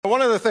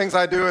one of the things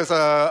I do as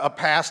a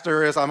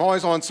pastor is I'm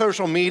always on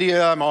social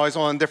media, I'm always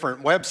on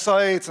different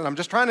websites, and I'm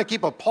just trying to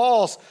keep a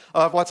pulse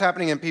of what's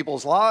happening in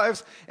people's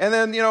lives, and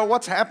then,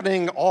 what's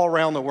happening all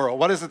around the world.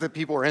 What is it that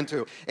people are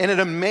into? And it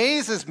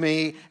amazes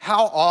me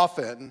how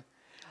often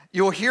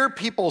you'll hear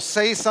people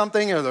say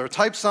something or they'll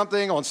type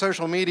something on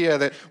social media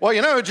that,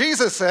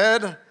 Jesus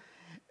said,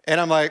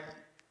 and I'm like,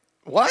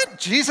 what?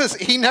 Jesus,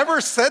 he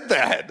never said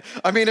that.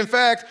 I mean, in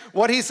fact,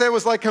 what he said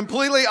was like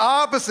completely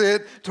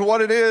opposite to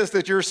what it is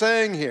that you're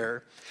saying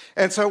here.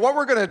 And so what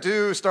we're going to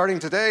do starting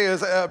today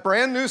is a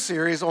brand new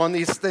series on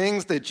these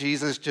things that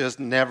Jesus just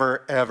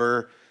never,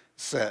 ever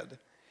said.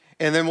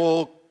 And then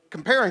we'll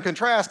compare and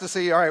contrast to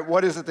see, all right,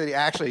 what is it that he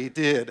actually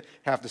did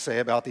have to say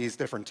about these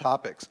different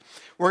topics.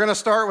 We're going to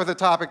start with a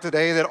topic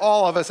today that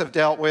all of us have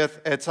dealt with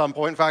at some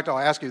point. In fact, I'll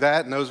ask you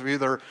that, and those of you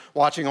that are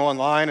watching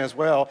online as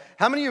well.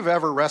 How many of you have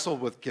ever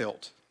wrestled with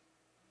guilt?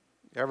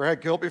 You ever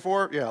had guilt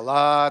before? Yeah,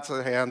 lots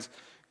of hands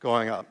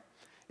going up.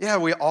 Yeah,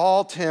 we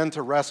all tend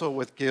to wrestle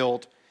with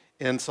guilt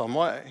in some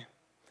way.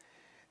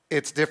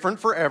 It's different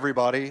for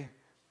everybody,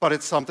 but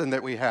it's something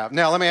that we have.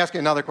 Now, let me ask you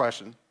another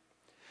question.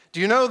 Do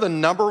you know the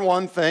number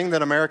one thing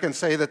that Americans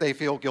say that they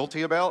feel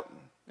guilty about?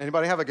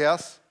 Anybody have a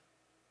guess?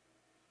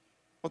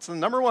 What's the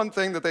number one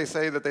thing that they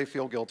say that they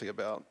feel guilty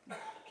about?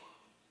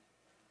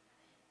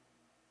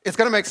 It's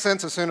going to make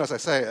sense as soon as I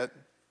say it.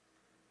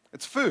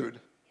 It's food.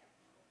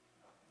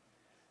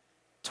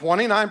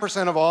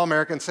 29% of all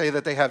Americans say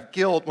that they have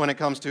guilt when it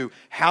comes to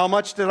how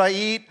much did I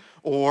eat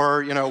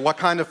or, what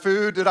kind of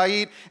food did I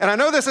eat? And I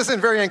know this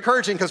isn't very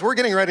encouraging because we're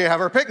getting ready to have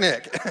our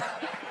picnic.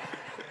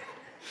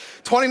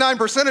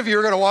 29% of you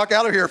are going to walk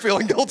out of here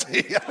feeling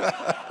guilty.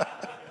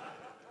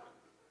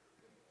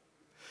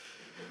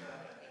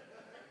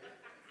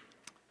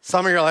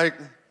 Some of you are like,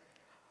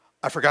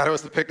 I forgot it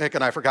was the picnic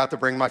and I forgot to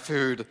bring my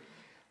food.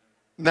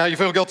 Now you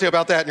feel guilty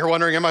about that and you're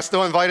wondering, am I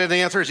still invited? And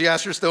the answer is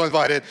yes, you're still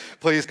invited.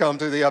 Please come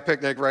to the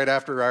picnic right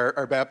after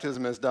our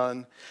baptism is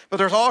done. But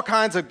there's all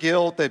kinds of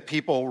guilt that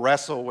people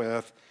wrestle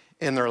with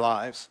in their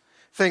lives.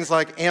 Things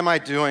like, am I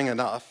doing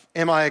enough?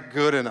 Am I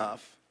good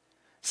enough?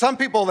 Some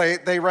people,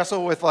 they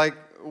wrestle with like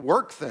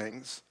work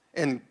things.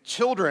 And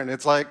children,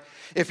 it's like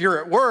if you're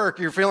at work,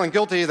 you're feeling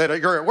guilty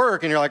that you're at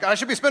work and you're like, I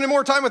should be spending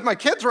more time with my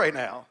kids right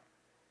now.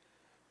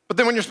 But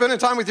then when you're spending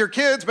time with your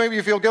kids, maybe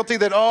you feel guilty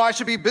that, I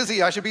should be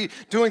busy. I should be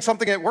doing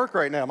something at work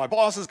right now. My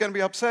boss is going to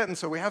be upset. And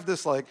so we have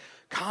this like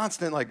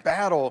constant like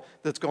battle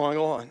that's going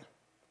on.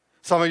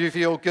 Some of you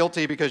feel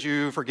guilty because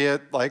you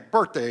forget like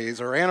birthdays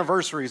or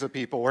anniversaries of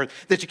people or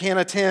that you can't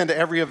attend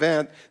every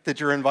event that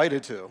you're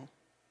invited to.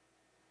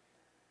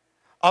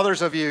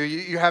 Others of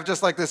you have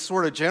just like this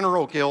sort of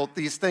general guilt,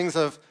 these things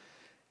of,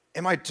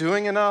 am I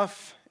doing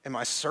enough? Am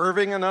I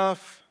serving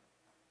enough?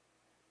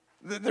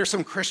 There's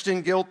some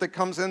Christian guilt that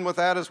comes in with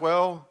that as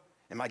well.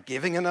 Am I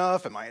giving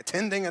enough? Am I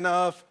attending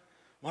enough?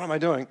 What am I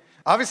doing?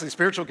 Obviously,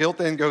 spiritual guilt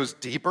then goes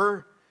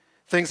deeper.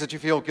 Things that you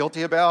feel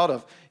guilty about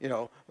of,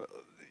 you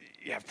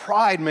have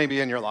pride maybe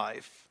in your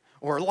life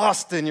or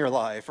lust in your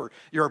life or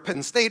you're a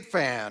Penn State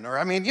fan or,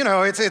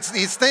 it's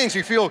these things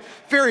you feel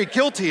very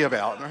guilty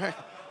about, right?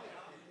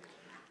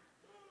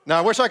 Now,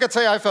 I wish I could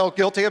say I felt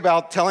guilty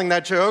about telling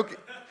that joke,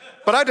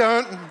 but I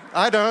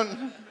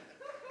don't.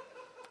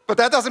 But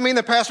that doesn't mean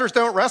that pastors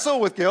don't wrestle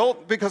with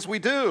guilt, because we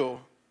do.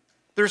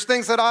 There's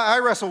things that I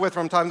wrestle with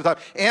from time to time.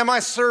 Am I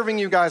serving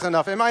you guys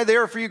enough? Am I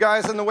there for you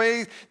guys in the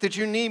way that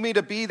you need me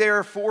to be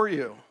there for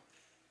you?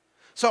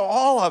 So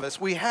all of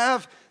us, we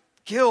have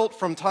guilt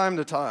from time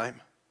to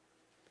time.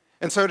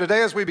 And so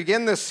today, as we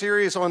begin this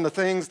series on the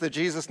things that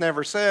Jesus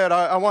never said,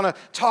 I want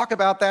to talk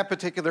about that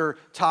particular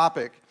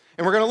topic.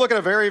 And we're going to look at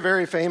a very,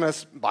 very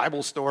famous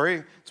Bible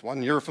story. It's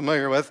one you're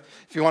familiar with.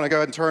 If you want to go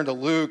ahead and turn to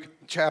Luke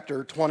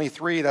chapter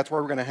 23, that's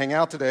where we're going to hang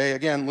out today.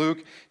 Again,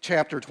 Luke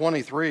chapter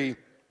 23.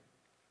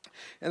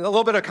 And a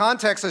little bit of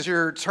context as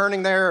you're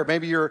turning there, or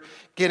maybe you're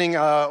getting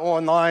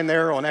online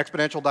there on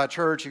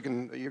exponential.church. You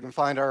can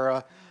find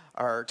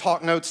our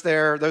talk notes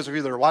there. Those of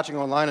you that are watching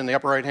online, in the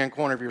upper right-hand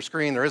corner of your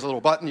screen, there is a little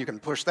button. You can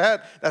push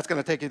that. That's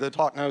going to take you to the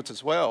talk notes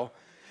as well.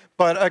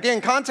 But again,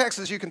 context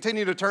as you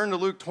continue to turn to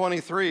Luke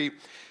 23,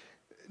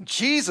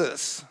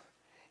 Jesus,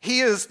 he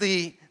is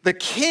the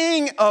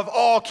King of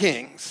all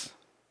kings.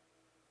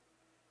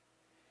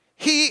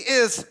 He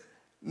is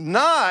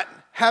not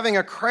having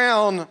a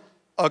crown,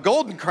 a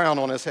golden crown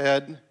on his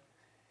head.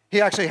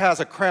 He actually has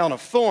a crown of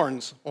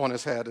thorns on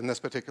his head in this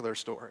particular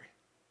story.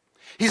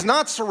 He's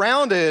not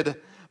surrounded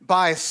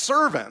by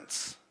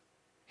servants.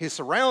 He's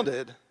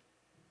surrounded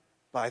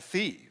by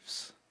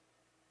thieves.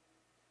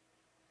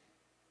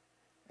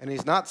 And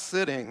he's not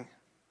sitting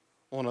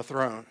on a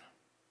throne.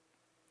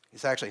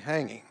 He's actually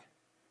hanging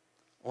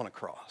on a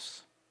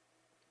cross.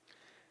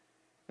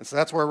 And so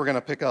that's where we're going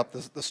to pick up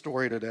the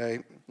story today.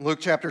 Luke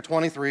chapter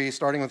 23,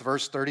 starting with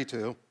verse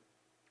 32.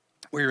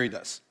 We read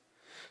this.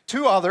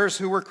 2 others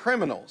who were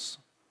criminals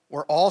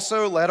were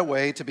also led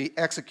away to be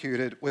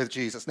executed with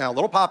Jesus. Now, a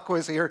little pop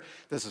quiz here.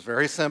 This is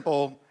very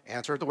simple.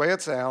 Answer it the way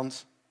it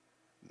sounds.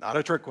 Not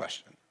a trick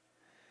question.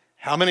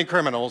 How many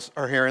criminals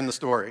are here in the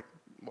story?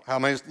 How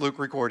many does Luke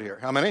record here?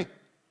 How many?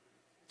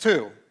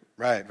 2.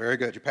 Right, very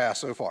good. You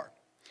passed so far.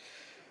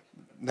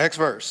 Next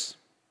verse,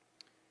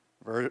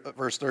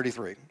 verse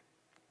 33.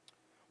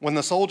 When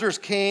the soldiers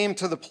came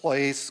to the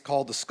place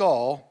called the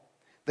Skull,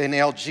 they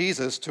nailed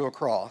Jesus to a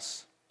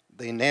cross.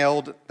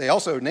 They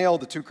also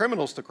nailed the 2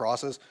 criminals to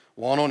crosses,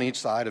 one on each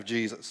side of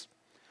Jesus.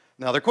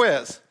 Another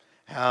quiz.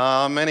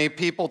 How many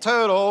people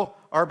total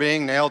are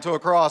being nailed to a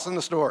cross in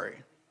the story?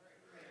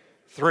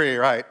 3,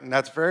 right. And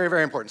that's very,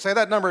 very important. Say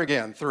that number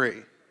again,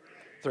 3.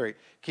 3.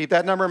 Keep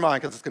that number in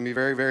mind because it's going to be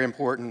very, very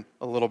important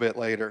a little bit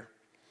later.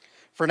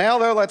 For now,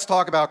 though, let's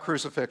talk about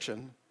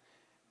crucifixion.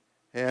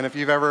 And if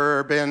you've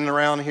ever been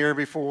around here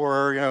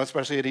before,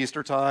 especially at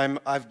Easter time,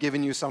 I've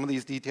given you some of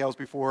these details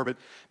before, but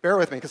bear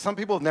with me because some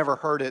people have never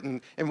heard it,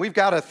 and we've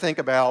got to think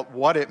about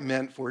what it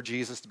meant for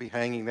Jesus to be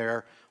hanging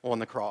there on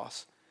the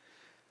cross.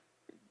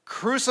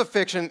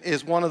 Crucifixion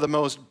is one of the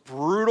most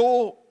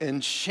brutal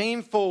and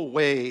shameful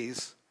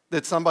ways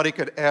that somebody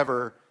could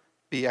ever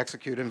be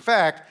executed. In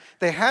fact,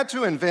 they had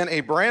to invent a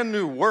brand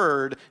new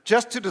word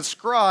just to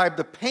describe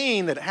the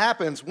pain that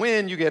happens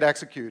when you get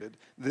executed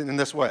in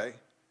this way.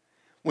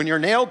 When you're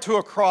nailed to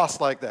a cross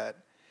like that.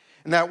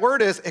 And that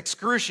word is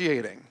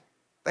excruciating.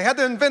 They had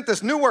to invent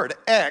this new word,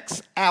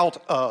 out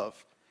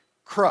of,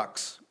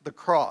 crux, the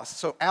cross.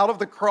 So out of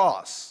the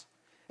cross,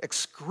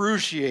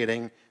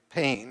 excruciating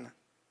pain.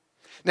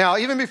 Now,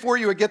 even before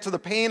you would get to the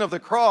pain of the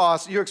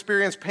cross, you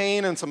experience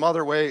pain in some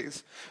other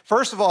ways.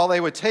 First of all, they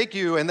would take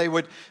you and they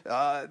would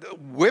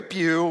whip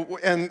you.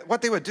 And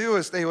what they would do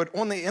is they would,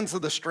 on the ends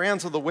of the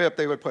strands of the whip,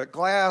 they would put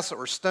glass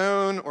or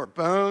stone or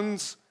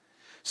bones.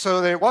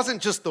 So that it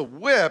wasn't just the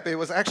whip, it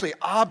was actually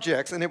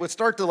objects. And it would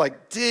start to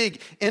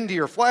dig into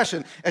your flesh.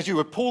 And as you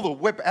would pull the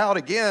whip out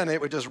again, it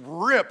would just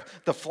rip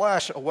the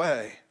flesh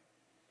away.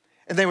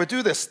 And they would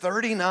do this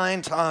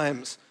 39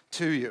 times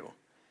to you.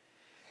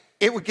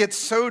 It would get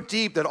so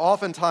deep that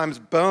oftentimes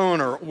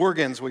bone or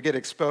organs would get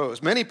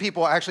exposed. Many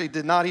people actually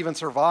did not even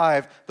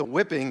survive the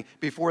whipping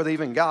before they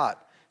even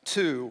got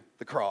to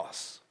the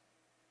cross.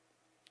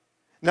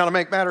 Now, to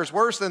make matters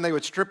worse, then they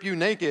would strip you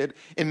naked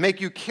and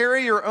make you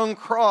carry your own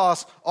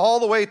cross all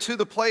the way to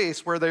the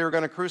place where they were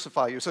going to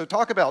crucify you. So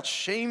talk about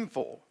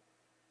shameful.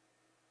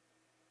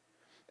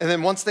 And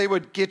then once they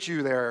would get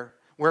you there,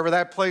 wherever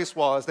that place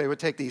was, they would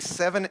take these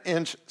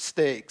 7-inch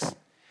stakes.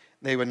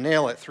 They would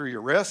nail it through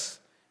your wrists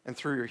and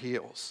through your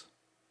heels.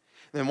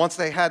 And then once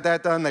they had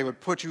that done, they would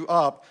put you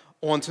up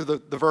onto the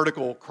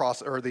vertical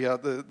cross, or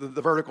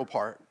the vertical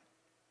part.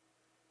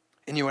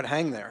 And you would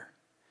hang there.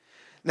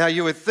 Now,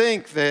 you would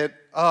think that,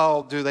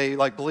 do they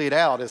bleed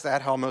out? Is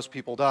that how most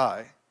people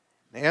die?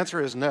 The answer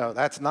is no.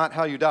 That's not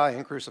how you die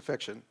in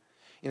crucifixion.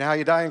 You know how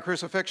you die in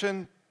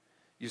crucifixion?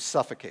 You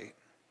suffocate.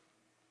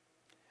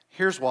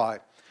 Here's why. I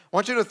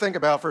want you to think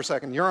about for a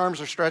second. Your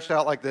arms are stretched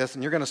out like this,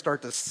 and you're going to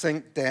start to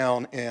sink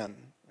down in.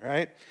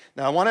 Right?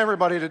 Now, I want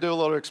everybody to do a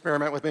little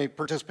experiment with me.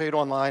 Participate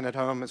online at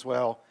home as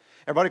well.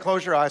 Everybody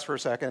close your eyes for a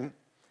second.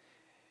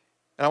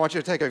 And I want you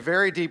to take a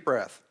very deep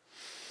breath.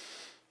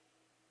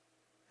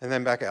 And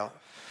then back out.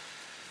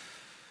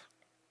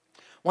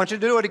 I want you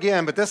to do it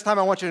again, but this time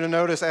I want you to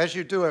notice as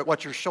you do it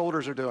what your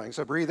shoulders are doing.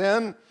 So breathe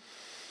in,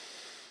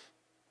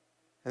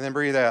 and then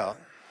breathe out.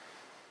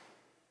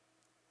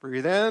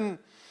 Breathe in,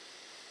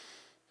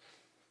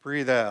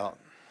 breathe out.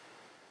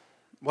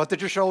 What did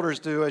your shoulders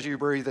do as you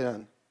breathe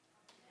in?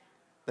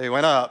 They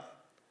went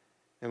up.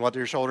 And what do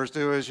your shoulders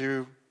do as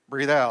you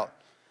breathe out?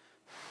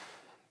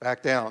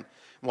 Back down.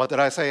 And what did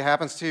I say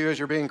happens to you as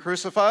you're being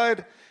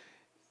crucified?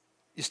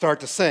 You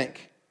start to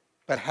sink.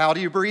 But how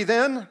do you breathe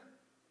in?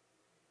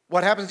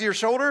 What happens to your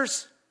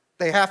shoulders?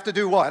 They have to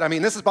do what? I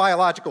mean, this is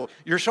biological.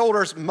 Your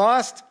shoulders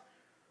must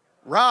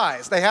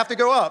rise. They have to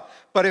go up.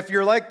 But if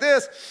you're like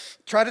this,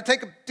 try to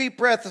take a deep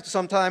breath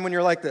sometime when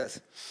you're like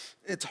this.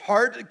 It's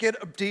hard to get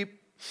a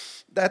deep,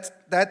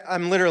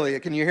 I'm literally,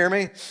 can you hear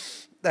me?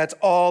 That's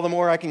all the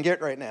more I can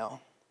get right now.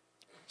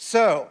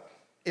 So,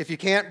 if you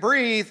can't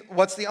breathe,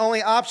 what's the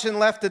only option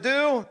left to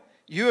do?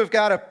 You have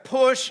got to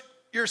push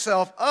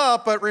yourself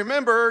up, but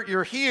remember,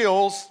 your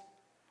heels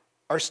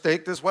are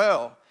staked as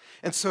well.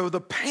 And so the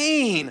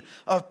pain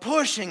of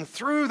pushing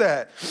through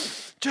that,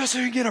 just so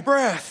you get a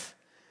breath,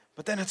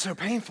 but then it's so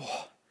painful,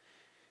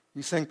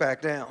 you sink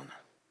back down.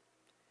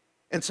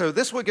 And so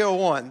this would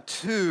go on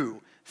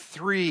 2,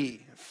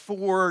 3,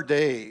 4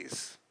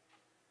 days.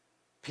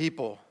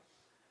 People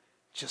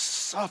just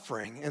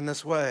suffering in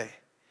this way.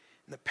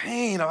 And the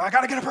pain of, I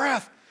got to get a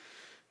breath.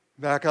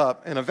 Back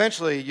up. And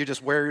eventually you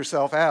just wear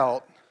yourself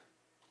out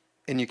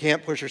and you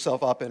can't push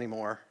yourself up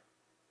anymore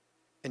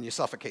and you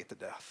suffocate to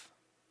death.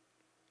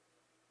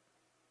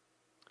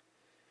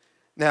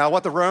 Now,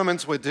 what the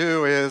Romans would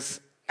do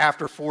is,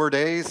 after 4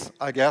 days,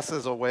 I guess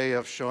as a way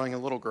of showing a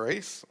little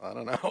grace, I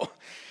don't know.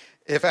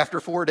 If after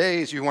 4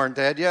 days you weren't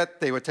dead yet,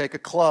 they would take a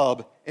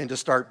club and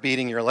just start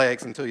beating your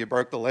legs until you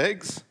broke the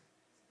legs.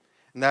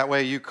 And that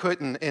way you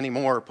couldn't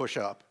anymore push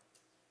up.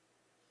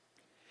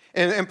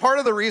 And part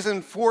of the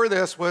reason for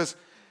this was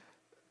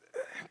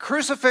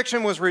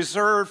crucifixion was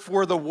reserved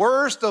for the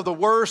worst of the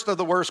worst of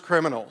the worst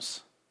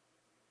criminals.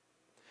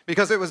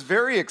 Because it was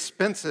very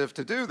expensive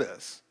to do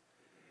this.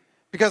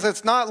 Because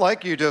it's not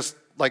like you just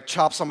like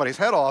chop somebody's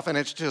head off and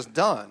it's just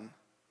done.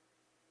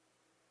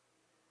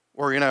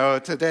 Or,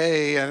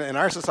 today in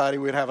our society,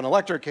 we'd have an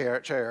electric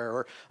chair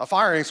or a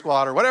firing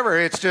squad or whatever.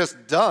 It's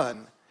just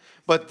done.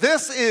 But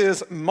this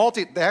is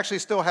they actually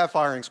still have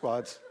firing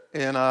squads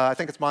in, I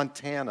think it's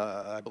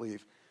Montana, I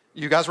believe.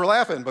 You guys were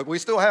laughing, but we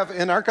still have,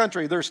 in our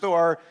country, there still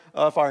are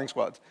firing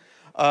squads.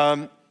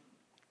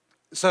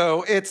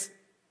 So it's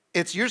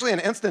usually an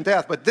instant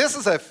death, but this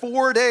is a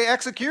 4-day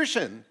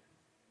execution.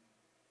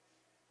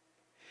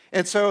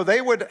 And so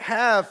they would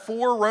have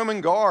 4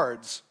 Roman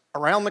guards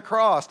around the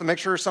cross to make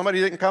sure somebody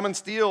didn't come and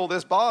steal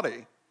this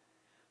body.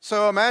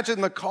 So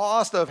imagine the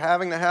cost of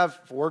having to have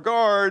 4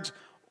 guards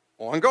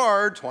on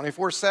guard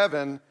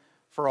 24/7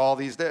 for all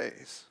these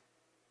days.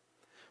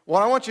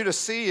 What I want you to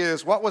see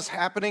is what was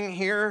happening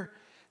here.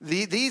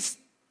 These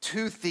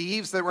 2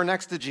 thieves that were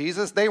next to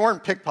Jesus, they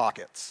weren't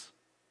pickpockets.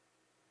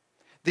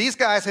 These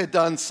guys had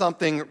done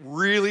something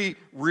really,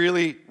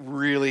 really,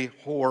 really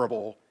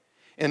horrible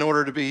in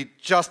order to be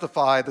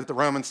justified that the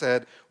Romans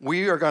said,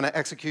 we are going to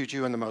execute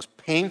you in the most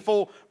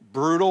painful,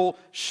 brutal,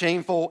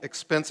 shameful,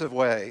 expensive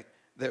way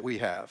that we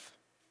have.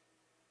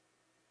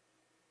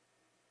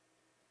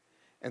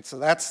 And so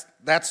that's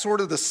sort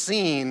of the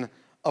scene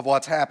of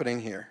what's happening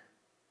here.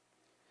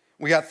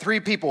 We got 3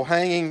 people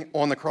hanging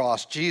on the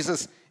cross,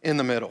 Jesus in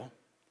the middle.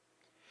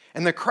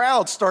 And the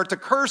crowds start to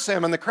curse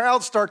him, and the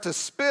crowds start to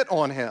spit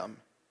on him.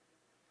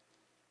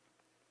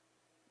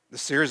 The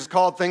series is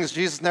called Things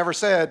Jesus Never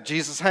Said.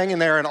 Jesus hanging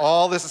there, and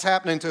all this is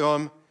happening to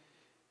him.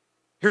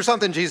 Here's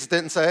something Jesus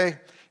didn't say.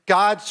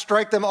 God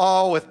strike them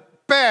all with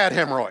bad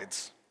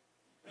hemorrhoids.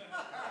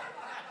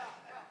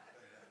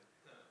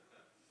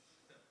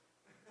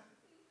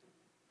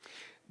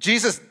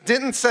 Jesus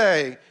didn't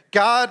say,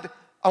 God,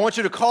 I want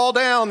you to call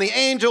down the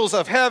angels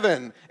of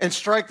heaven and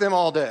strike them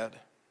all dead.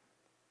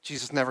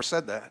 Jesus never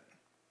said that.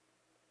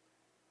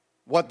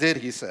 What did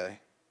he say?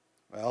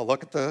 Well,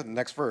 look at the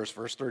next verse,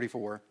 verse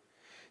 34.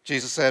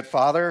 Jesus said,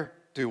 Father,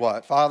 do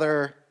what?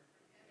 Father,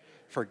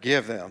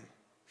 forgive them,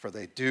 for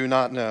they do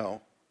not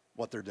know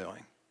what they're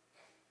doing.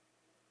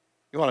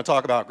 You want to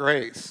talk about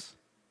grace?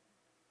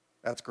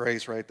 That's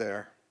grace right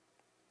there.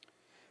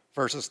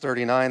 Verses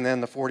 39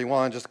 then to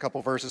 41, just a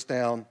couple verses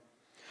down.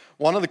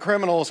 One of the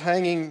criminals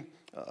hanging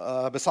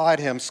beside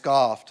him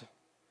scoffed.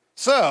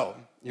 So,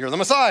 you're the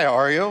Messiah,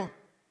 are you?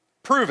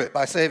 Prove it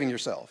by saving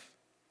yourself.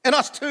 And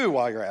us too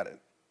while you're at it.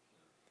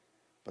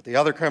 But the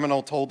other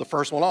criminal told the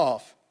first one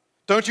off.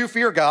 Don't you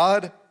fear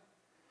God?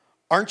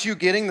 Aren't you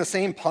getting the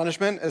same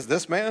punishment as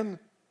this man?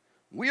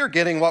 We are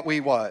getting what we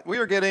what? We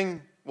are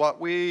getting what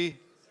we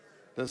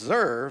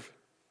deserve.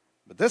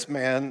 But this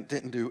man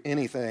didn't do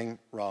anything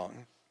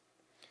wrong.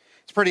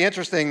 It's pretty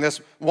interesting. This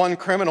one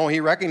criminal, he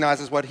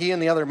recognizes what he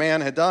and the other man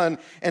had done,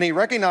 and he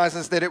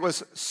recognizes that it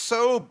was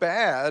so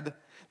bad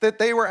that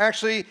they were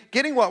actually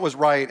getting what was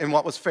right and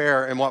what was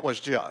fair and what was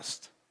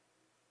just.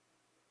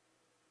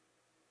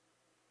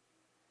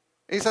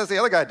 He says to the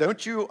other guy,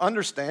 don't you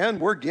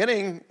understand? We're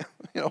getting,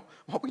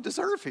 what we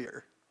deserve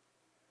here.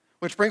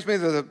 Which brings me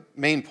to the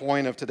main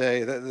point of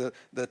today,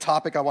 the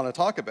topic I want to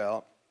talk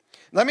about.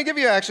 Let me give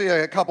you actually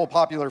a couple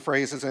popular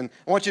phrases, and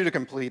I want you to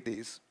complete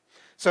these.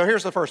 So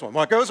here's the first one.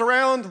 What goes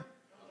around,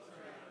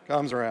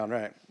 comes around,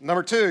 right.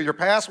 Number 2, your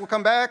past will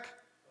come back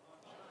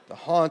to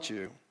haunt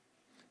you.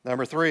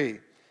 Number 3,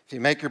 if you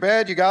make your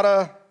bed, you got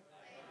to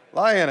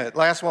lie in it.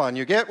 Last one,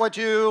 you get what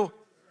you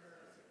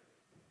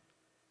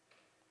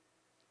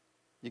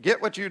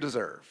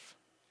deserve.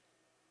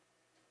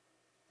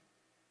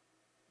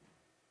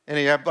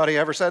 Anybody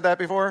ever said that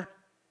before?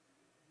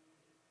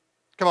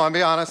 Come on,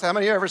 be honest. How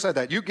many of you ever said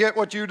that? You get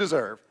what you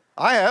deserve.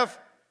 I have.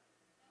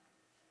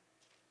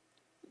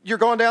 You're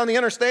going down the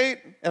interstate,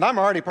 and I'm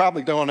already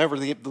probably going over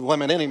the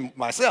limit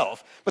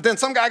myself. But then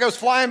some guy goes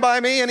flying by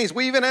me, and he's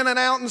weaving in and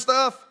out and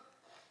stuff.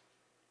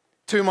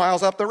 2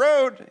 miles up the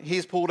road,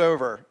 he's pulled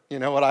over. You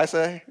know what I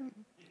say?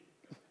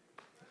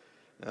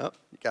 Yep,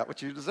 you got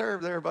what you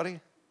deserve there, buddy.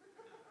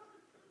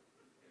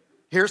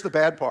 Here's the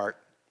bad part.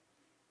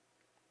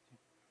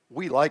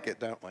 We like it,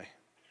 don't we?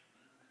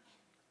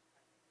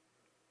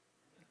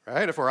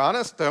 Right? If we're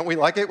honest, don't we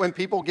like it when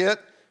people get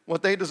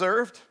what they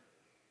deserved?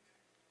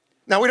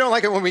 Now, we don't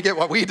like it when we get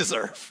what we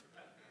deserve.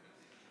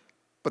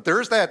 But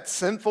there's that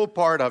sinful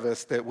part of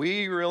us that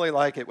we really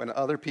like it when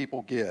other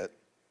people get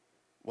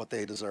what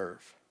they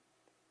deserve.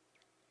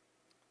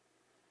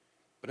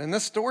 But in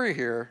this story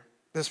here,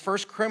 this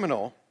first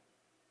criminal,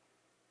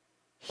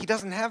 he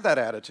doesn't have that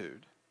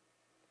attitude.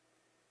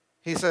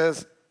 He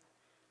says,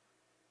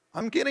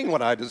 I'm getting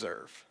what I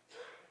deserve.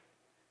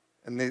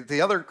 And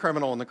the other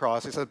criminal on the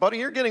cross, he says, buddy,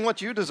 you're getting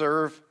what you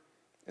deserve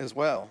as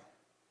well.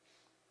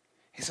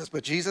 He says,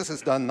 but Jesus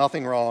has done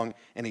nothing wrong,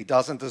 and he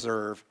doesn't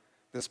deserve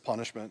this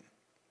punishment.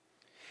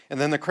 And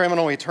then the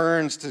criminal, he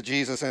turns to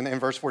Jesus, and in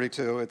verse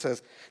 42, it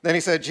says, then he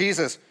said,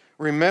 Jesus,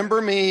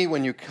 remember me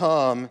when you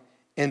come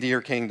into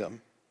your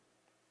kingdom.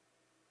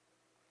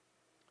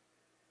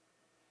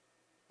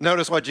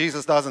 Notice what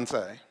Jesus doesn't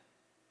say.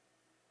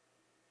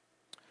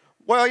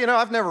 Well,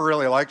 I've never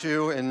really liked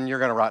you, and you're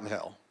going to rot in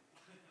hell.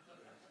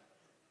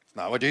 It's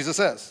not what Jesus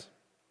says.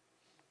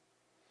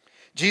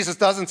 Jesus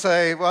doesn't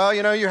say, well,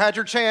 you had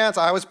your chance.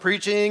 I was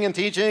preaching and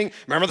teaching.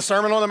 Remember the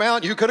Sermon on the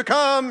Mount? You could have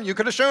come. You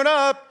could have shown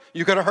up.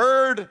 You could have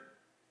heard.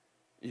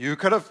 You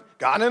could have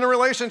gotten in a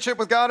relationship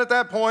with God at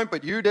that point,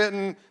 but you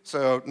didn't.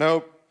 So,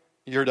 nope,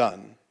 you're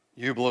done.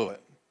 You blew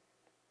it.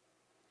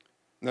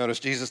 Notice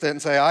Jesus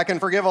didn't say, I can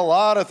forgive a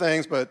lot of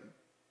things, but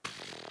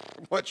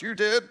what you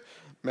did,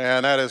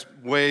 man, that is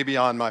way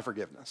beyond my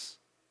forgiveness.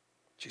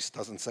 Jesus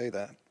doesn't say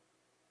that.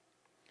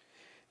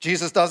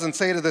 Jesus doesn't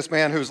say to this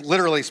man who's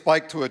literally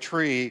spiked to a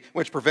tree,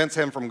 which prevents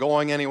him from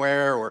going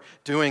anywhere or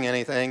doing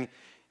anything,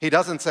 he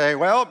doesn't say,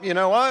 well, you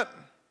know what?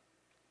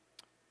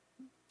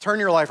 Turn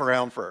your life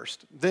around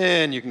first.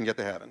 Then you can get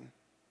to heaven.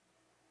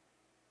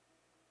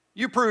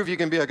 You prove you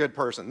can be a good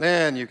person.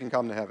 Then you can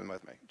come to heaven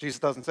with me. Jesus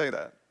doesn't say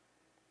that.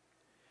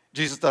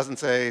 Jesus doesn't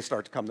say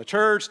start to come to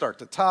church, start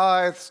to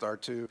tithe,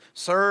 start to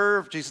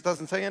serve. Jesus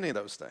doesn't say any of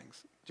those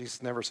things.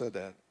 Jesus never said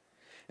that.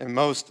 And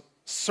most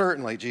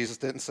certainly, Jesus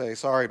didn't say,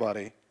 sorry,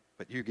 buddy,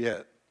 but you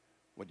get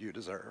what you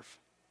deserve.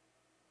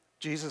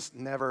 Jesus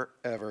never,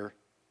 ever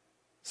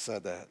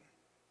said that.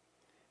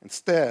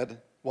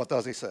 Instead, what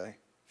does he say?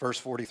 Verse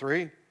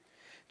 43,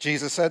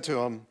 Jesus said to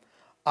him,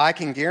 I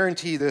can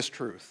guarantee this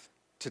truth.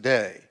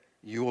 Today,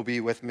 you will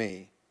be with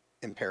me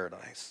in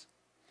paradise.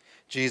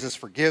 Jesus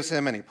forgives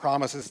him and he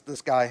promises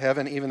this guy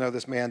heaven, even though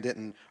this man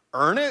didn't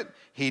earn it.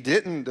 He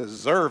didn't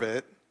deserve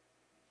it.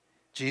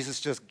 Jesus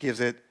just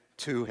gives it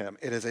to him.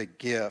 It is a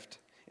gift.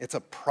 It's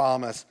a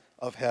promise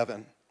of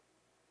heaven.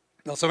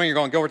 Now, some of you are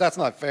going, Gilbert, that's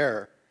not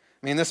fair.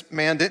 I mean, this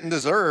man didn't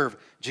deserve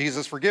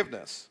Jesus'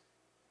 forgiveness.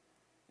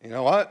 You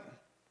know what?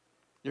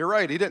 You're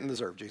right, he didn't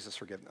deserve Jesus'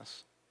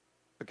 forgiveness.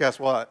 But guess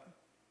what?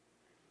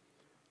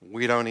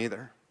 We don't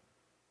either.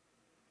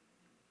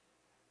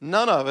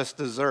 None of us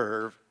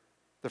deserve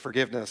the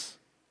forgiveness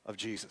of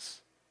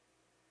Jesus.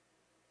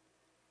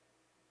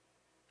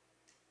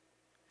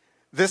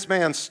 This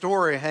man's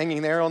story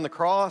hanging there on the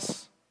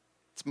cross,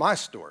 it's my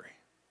story.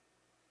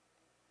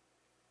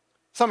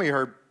 Some of you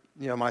heard,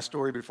 my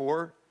story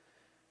before.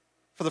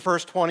 For the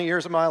first 20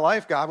 years of my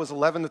life, God was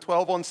 11 to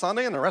 12 on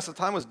Sunday, and the rest of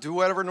the time was do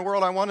whatever in the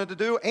world I wanted to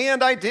do,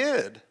 and I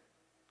did.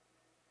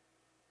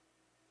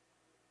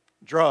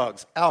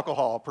 Drugs,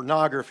 alcohol,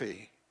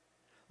 pornography,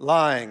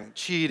 lying,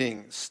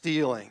 cheating,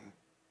 stealing,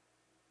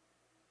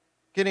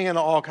 getting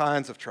into all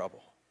kinds of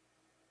trouble.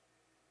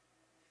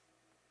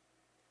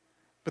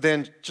 But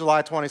then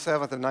July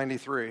 27th of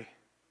 93,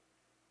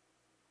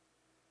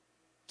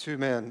 two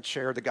men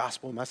shared the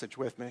gospel message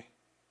with me.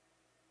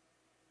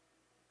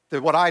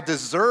 That what I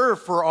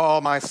deserve for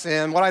all my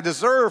sin, what I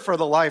deserve for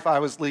the life I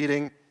was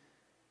leading,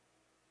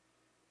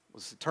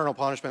 was eternal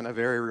punishment in a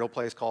very real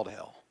place called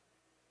hell.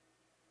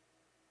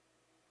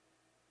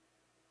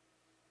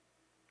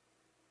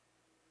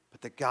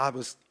 But that God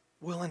was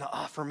willing to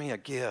offer me a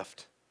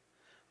gift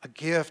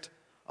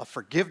of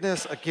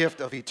forgiveness, a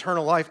gift of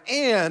eternal life,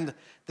 and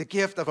the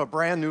gift of a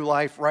brand new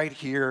life right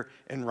here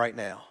and right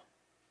now.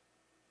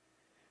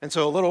 And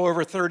so a little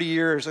over 30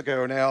 years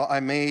ago now, I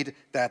made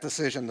that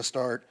decision to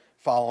start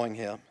following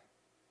him.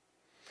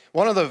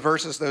 One of the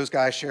verses those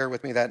guys shared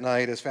with me that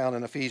night is found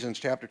in Ephesians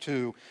chapter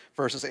 2,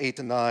 verses 8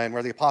 to 9,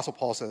 where the Apostle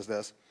Paul says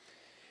this,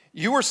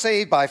 you were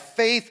saved by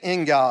faith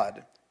in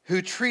God,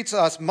 who treats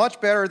us much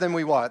better than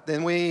we what?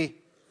 Than we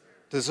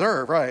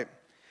deserve, right?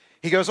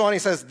 He goes on, he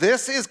says,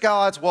 this is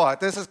God's what?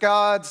 This is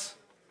God's,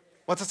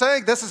 what's it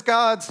saying? This is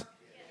God's,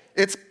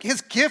 it's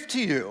his gift to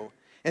you,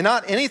 and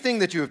not anything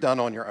that you have done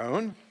on your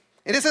own.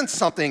 It isn't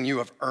something you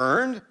have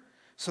earned,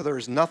 so there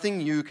is nothing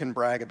you can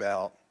brag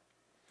about.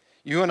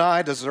 You and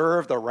I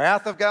deserve the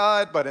wrath of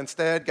God, but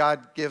instead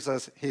God gives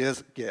us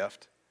his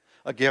gift.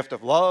 A gift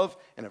of love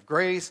and of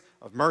grace,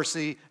 of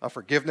mercy, of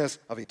forgiveness,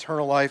 of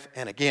eternal life,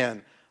 and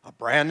again, a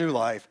brand new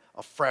life,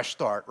 a fresh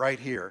start right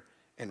here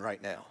and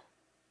right now.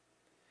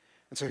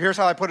 And so here's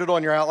how I put it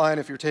on your outline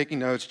if you're taking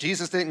notes.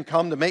 Jesus didn't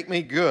come to make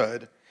me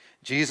good.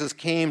 Jesus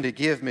came to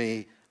give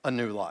me a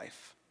new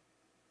life.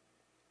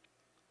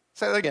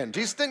 Say that again.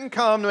 Jesus didn't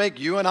come to make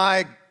you and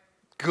I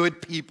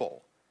good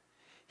people.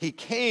 He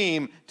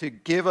came to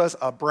give us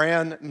a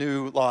brand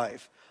new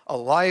life, a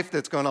life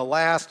that's going to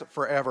last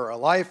forever, a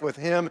life with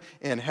him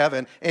in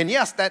heaven. And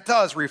yes, that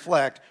does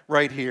reflect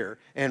right here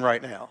and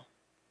right now.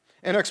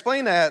 And to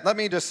explain that, let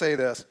me just say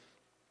this.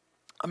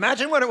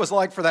 Imagine what it was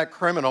like for that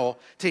criminal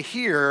to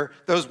hear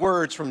those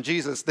words from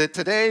Jesus, that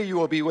today you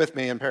will be with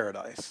me in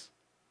paradise.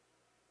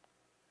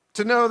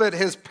 To know that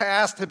his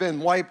past had been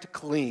wiped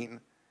clean,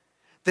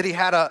 that he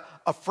had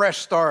a fresh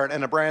start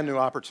and a brand new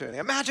opportunity.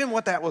 Imagine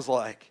what that was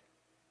like.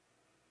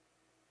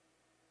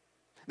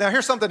 Now,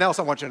 here's something else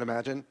I want you to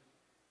imagine.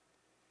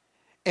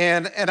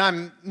 And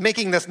I'm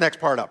making this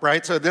next part up,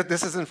 right? So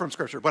this isn't from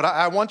Scripture, but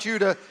I want you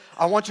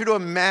to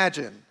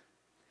imagine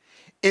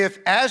if,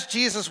 as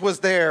Jesus was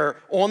there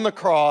on the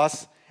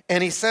cross,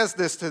 and he says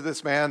this to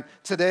this man,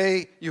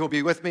 today you will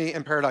be with me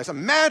in paradise.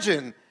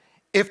 Imagine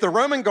if the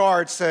Roman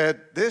guard said,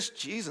 this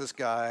Jesus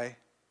guy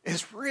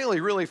is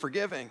really, really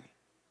forgiving.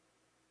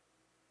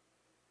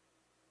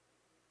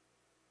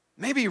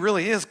 Maybe he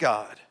really is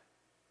God.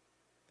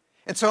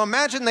 And so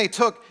imagine they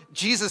took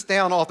Jesus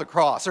down off the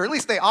cross, or at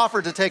least they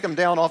offered to take him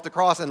down off the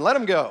cross and let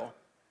him go.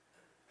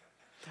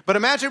 But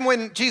imagine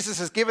when Jesus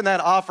is given that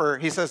offer,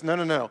 he says,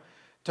 no,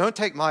 don't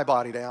take my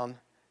body down.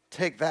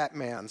 Take that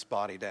man's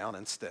body down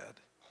instead.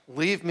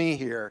 Leave me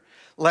here.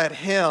 Let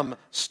him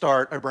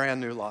start a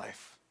brand new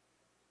life.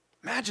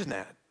 Imagine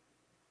that.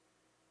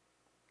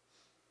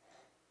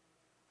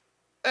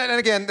 And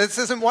again, this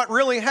isn't what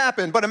really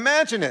happened, but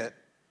imagine it.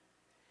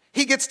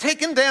 He gets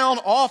taken down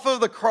off of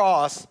the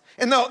cross,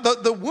 and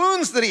the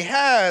wounds that he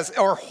has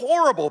are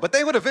horrible, but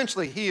they would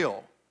eventually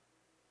heal.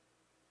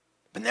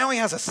 But now he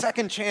has a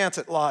second chance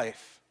at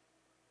life,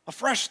 a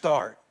fresh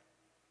start.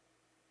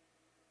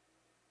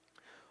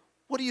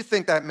 What do you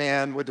think that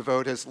man would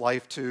devote his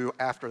life to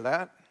after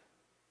that?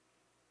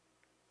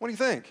 What do you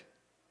think?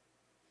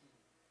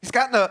 He's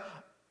gotten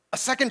a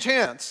second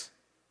chance.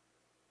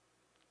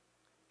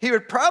 He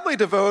would probably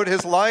devote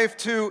his life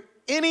to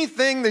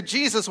anything that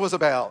Jesus was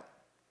about.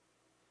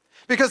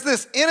 Because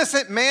this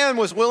innocent man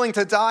was willing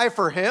to die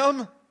for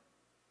him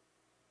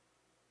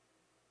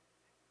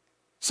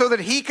so that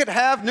he could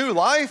have new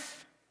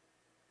life.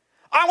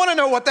 I want to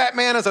know what that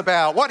man is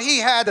about, what he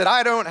had that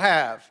I don't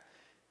have.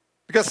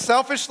 Because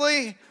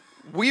selfishly,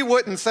 we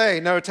wouldn't say,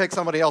 no, take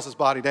somebody else's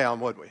body down,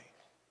 would we?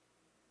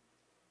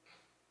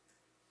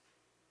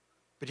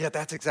 But yet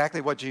that's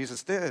exactly what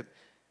Jesus did,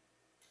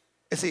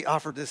 is he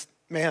offered this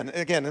man,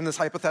 again, in this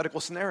hypothetical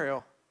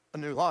scenario, a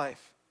new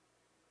life.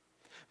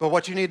 But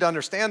what you need to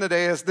understand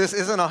today is this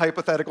isn't a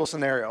hypothetical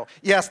scenario.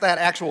 Yes, that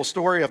actual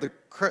story of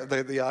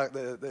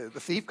the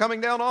thief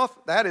coming down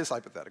off, that is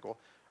hypothetical.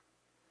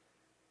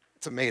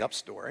 It's a made-up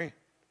story.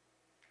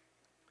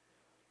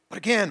 But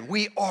again,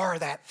 we are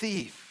that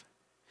thief.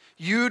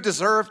 You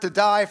deserve to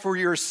die for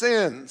your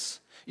sins.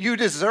 You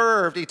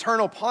deserved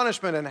eternal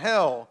punishment in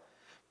hell.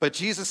 But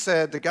Jesus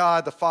said to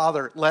God the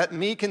Father, let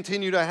me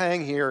continue to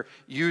hang here.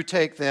 You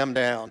take them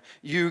down.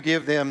 You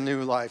give them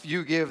new life.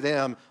 You give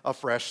them a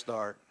fresh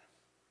start.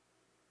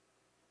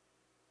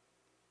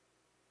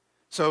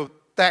 So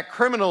that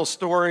criminal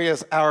story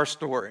is our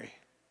story.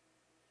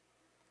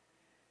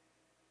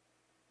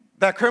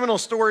 That criminal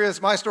story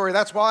is my story.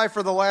 That's why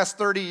for the last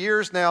 30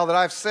 years now that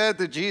I've said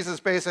to Jesus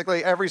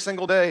basically every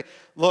single day,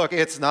 look,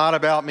 it's not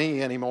about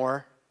me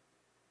anymore.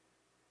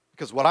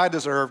 Because what I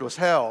deserved was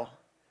hell.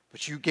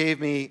 But you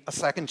gave me a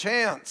second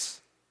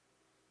chance.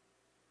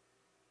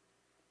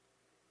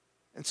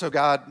 And so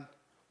God,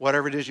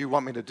 whatever it is you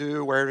want me to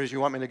do, wherever it is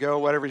you want me to go,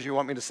 whatever it is you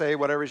want me to say,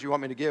 whatever it is you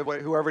want me to give,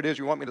 whoever it is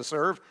you want me to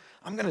serve,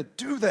 I'm going to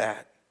do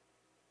that.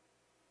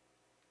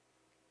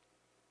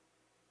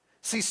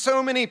 See,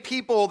 so many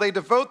people, they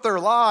devote their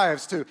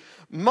lives to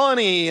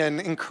money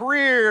and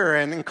career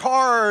and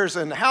cars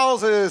and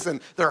houses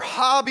and their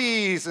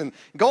hobbies and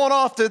going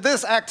off to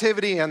this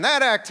activity and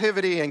that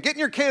activity and getting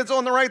your kids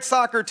on the right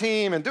soccer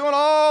team and doing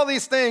all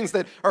these things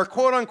that are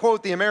quote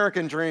unquote the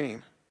American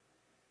dream.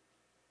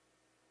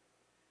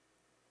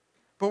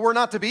 But we're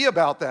not to be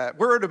about that.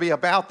 We're to be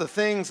about the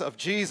things of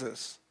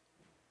Jesus.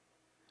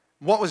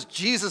 What was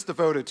Jesus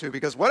devoted to?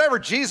 Because whatever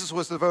Jesus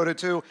was devoted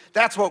to,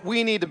 that's what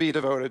we need to be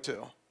devoted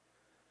to.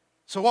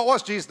 So what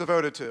was Jesus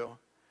devoted to?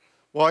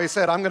 Well, he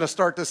said, I'm going to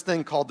start this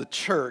thing called the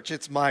church.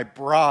 It's my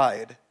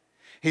bride.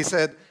 He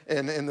said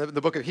in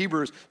the book of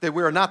Hebrews that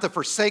we are not to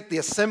forsake the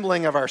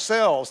assembling of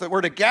ourselves, that we're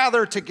to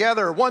gather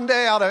together one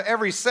day out of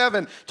every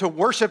 7 to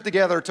worship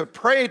together, to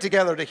pray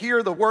together, to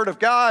hear the word of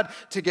God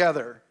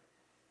together.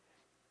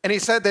 And he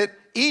said that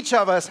each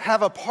of us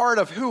have a part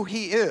of who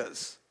he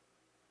is.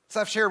 As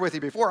I've shared with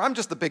you before, I'm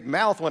just a big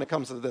mouth when it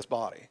comes to this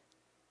body.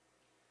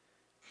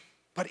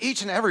 But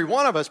each and every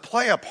one of us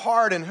play a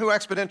part in who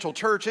Exponential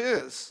Church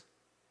is.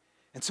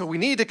 And so we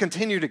need to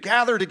continue to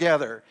gather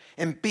together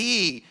and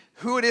be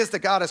who it is that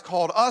God has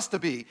called us to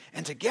be.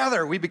 And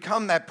together we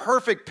become that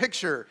perfect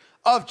picture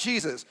of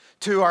Jesus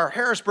to our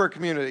Harrisburg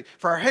community,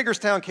 for our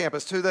Hagerstown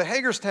campus, to the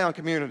Hagerstown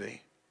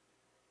community.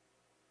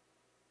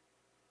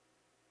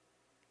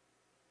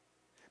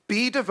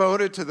 Be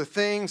devoted to the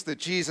things that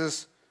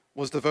Jesus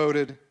was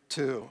devoted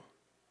to.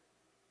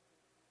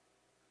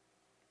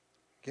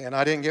 Again,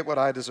 I didn't get what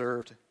I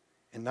deserved,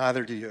 and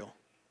neither do you.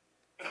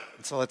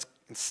 And so let's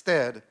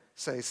instead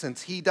say,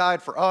 since he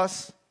died for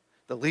us,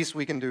 the least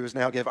we can do is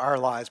now give our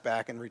lives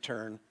back and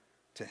return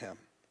to him.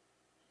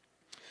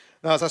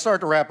 Now, as I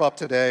start to wrap up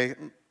today,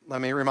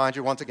 let me remind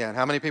you once again,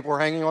 how many people were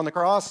hanging on the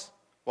cross?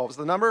 What was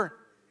the number?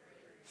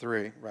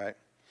 3, right.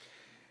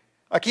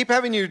 I keep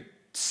having you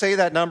say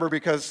that number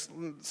because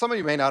some of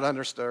you may not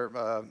understand,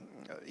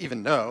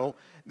 even know,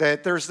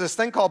 that there's this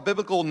thing called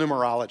biblical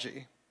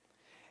numerology.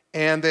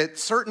 And that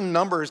certain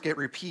numbers get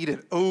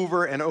repeated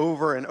over and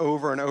over and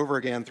over and over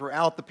again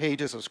throughout the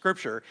pages of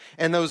Scripture.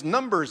 And those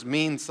numbers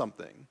mean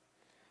something.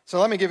 So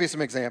let me give you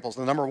some examples.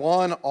 The number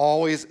 1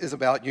 always is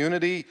about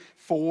unity.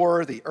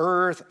 4, the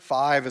earth.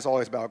 5 is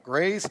always about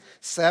grace.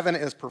 7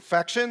 is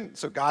perfection,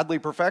 so godly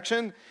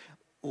perfection.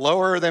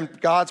 Lower than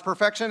God's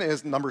perfection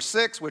is number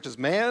 6, which is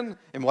man.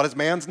 And what is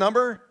man's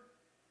number?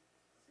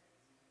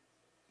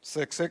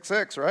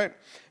 666, right?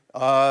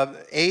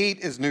 8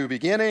 is new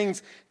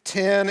beginnings.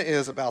 10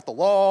 is about the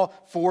law.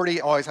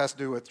 40 always has to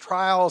do with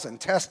trials and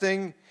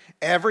testing.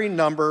 Every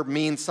number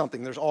means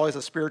something. There's always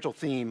a spiritual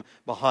theme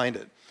behind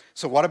it.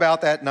 So what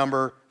about that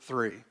number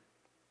 3?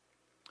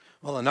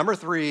 Well, the number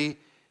 3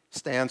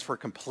 stands for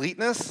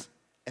completeness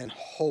and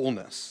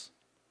wholeness.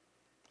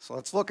 So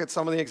let's look at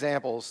some of the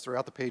examples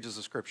throughout the pages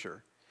of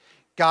Scripture.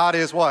 God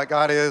is what?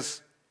 God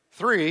is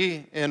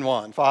 3 in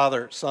 1.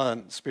 Father,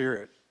 Son,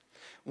 Spirit.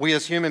 We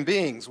as human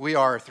beings, we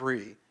are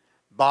 3.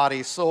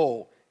 Body,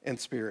 soul, and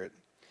spirit.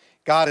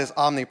 God is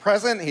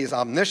omnipresent, He's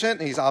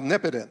omniscient, He's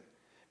omnipotent,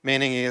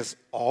 meaning He is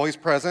always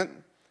present,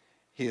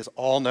 He is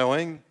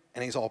all-knowing,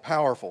 and He's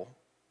all-powerful.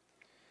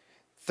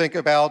 Think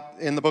about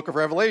in the book of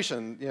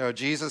Revelation,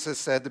 Jesus is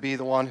said to be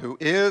the one who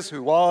is,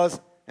 who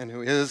was, and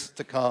who is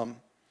to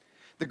come.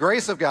 The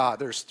grace of God,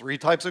 there's 3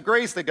 types of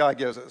grace that God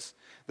gives us.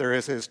 There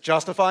is His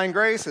justifying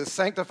grace, His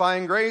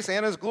sanctifying grace,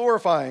 and His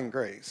glorifying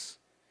grace.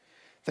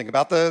 Think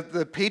about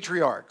the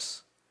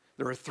patriarchs.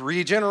 There were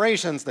 3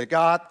 generations that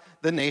got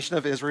the nation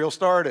of Israel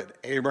started: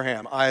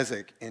 Abraham,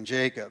 Isaac, and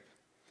Jacob.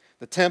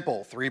 The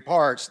temple, 3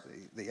 parts: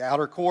 the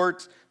outer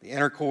court, the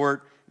inner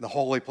court, and the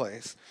holy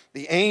place.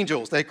 The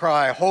angels, they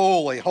cry,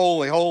 "Holy,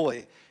 holy,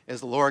 holy is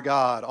the Lord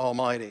God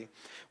Almighty."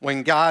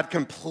 When God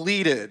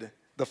completed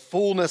the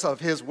fullness of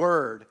His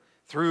word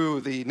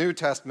through the New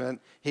Testament,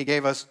 He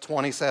gave us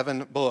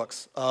 27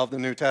 books of the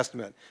New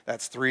Testament.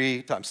 That's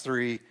 3 times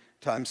 3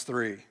 times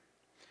 3.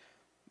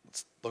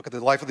 Look at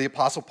the life of the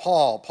Apostle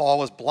Paul. Paul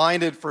was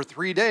blinded for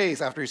 3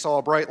 days after he saw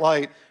a bright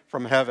light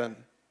from heaven.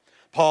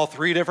 Paul,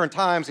 3 different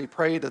times, he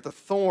prayed that the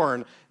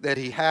thorn that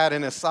he had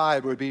in his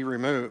side would be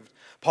removed.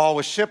 Paul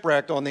was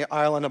shipwrecked on the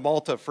island of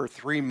Malta for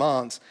 3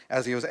 months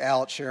as he was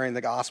out sharing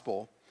the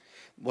gospel.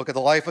 Look at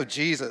the life of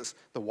Jesus.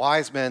 The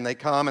wise men, they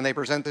come and they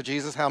present to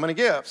Jesus how many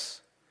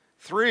gifts?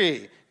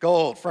 3,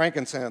 gold,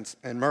 frankincense,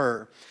 and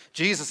myrrh.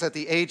 Jesus, at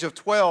the age of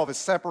 12, is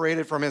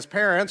separated from his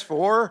parents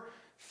for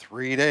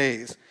 3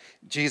 days.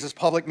 Jesus'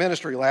 public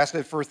ministry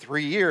lasted for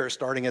 3 years,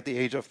 starting at the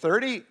age of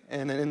 30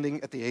 and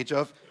ending at the age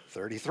of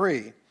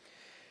 33.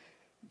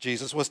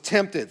 Jesus was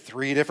tempted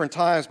 3 different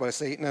times by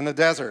Satan in the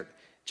desert.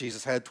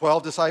 Jesus had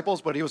 12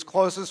 disciples, but he was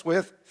closest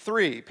with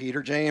 3,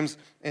 Peter, James,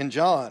 and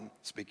John.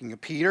 Speaking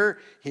of Peter,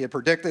 he had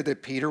predicted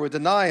that Peter would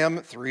deny him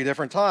 3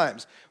 different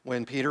times.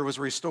 When Peter was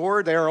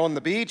restored there on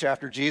the beach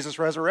after Jesus'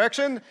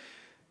 resurrection,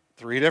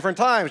 3 different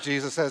times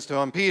Jesus says to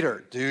him,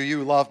 "Peter, do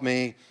you love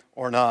me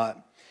or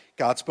not?"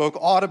 God spoke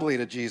audibly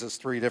to Jesus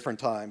 3 different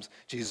times.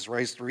 Jesus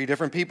raised 3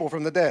 different people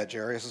from the dead: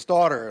 Jairus'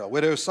 daughter, a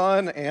widow's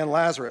son, and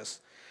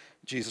Lazarus.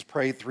 Jesus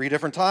prayed 3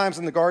 different times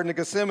in the Garden of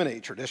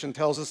Gethsemane. Tradition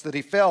tells us that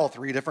he fell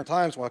 3 different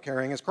times while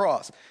carrying his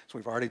cross. So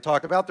we've already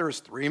talked about there was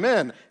 3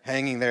 men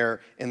hanging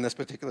there in this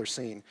particular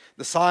scene.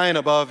 The sign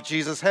above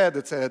Jesus' head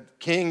that said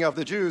 "King of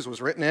the Jews" was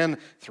written in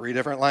 3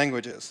 different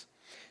languages.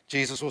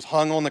 Jesus was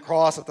hung on the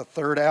cross at the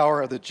 3rd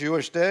hour of the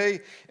Jewish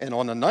day, and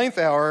on the 9th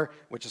hour,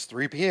 which is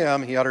 3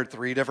 p.m., he uttered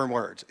 3 different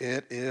words: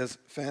 "It is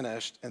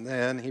finished," and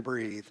then he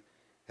breathed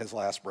his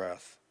last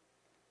breath.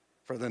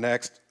 For the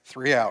next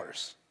 3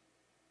 hours,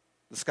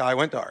 the sky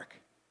went dark.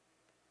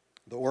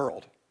 The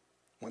world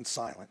went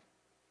silent.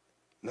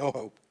 No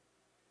hope,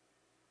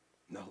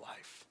 no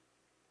life.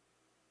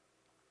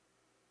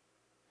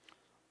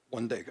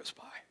 1 day goes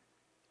by.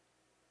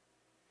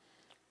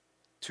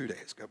 2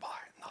 days go by,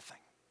 nothing.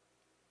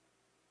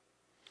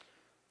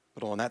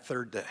 But on that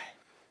 3rd day,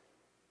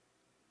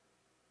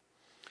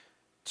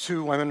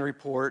 2 women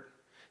report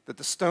that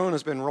the stone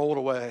has been rolled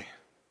away.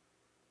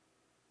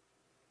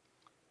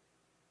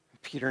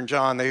 Peter and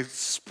John, they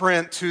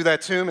sprint to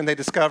that tomb and they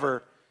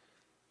discover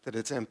that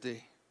it's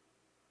empty.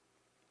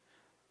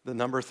 The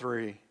number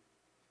 3,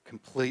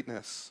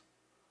 completeness,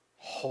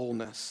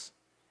 wholeness.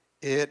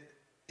 It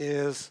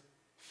is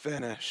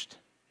finished.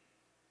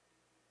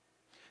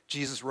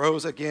 Jesus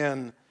rose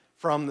again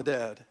from the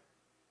dead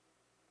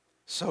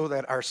so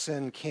that our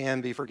sin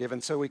can be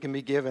forgiven, so we can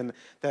be given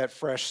that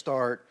fresh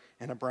start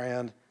and a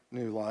brand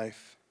new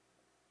life.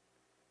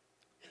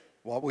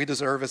 What we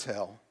deserve is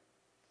hell,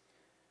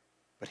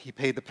 but he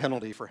paid the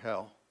penalty for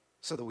hell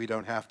so that we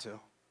don't have to.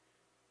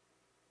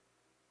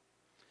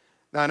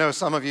 Now, I know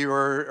some of you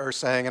are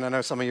saying, and I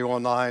know some of you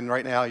online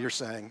right now, you're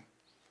saying,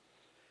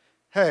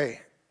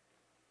 "Hey,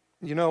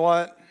 you know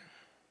what?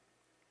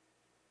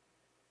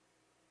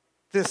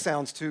 This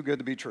sounds too good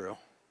to be true."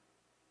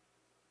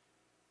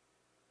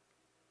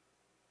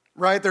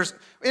 Right?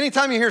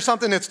 Anytime you hear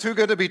something that's too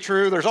good to be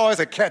true, there's always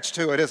a catch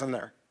to it, isn't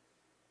there?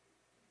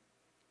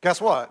 Guess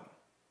what?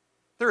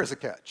 There is a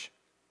catch.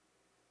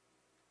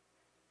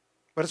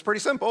 But it's pretty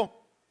simple.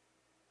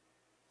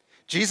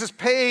 Jesus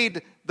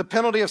paid the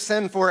penalty of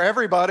sin for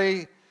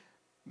everybody,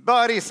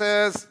 but he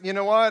says, "You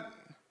know what?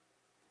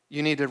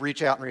 You need to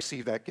reach out and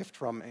receive that gift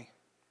from me."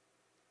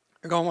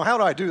 You're going, "Well, how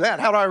do I do that?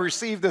 How do I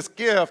receive this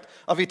gift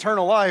of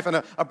eternal life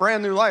and a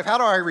brand new life? How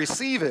do I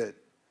receive it?"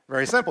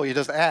 Very simple. You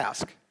just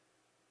ask.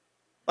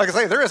 Like I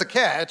say, there is a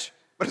catch,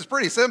 but it's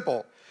pretty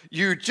simple.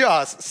 You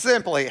just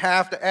simply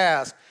have to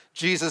ask,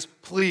 "Jesus,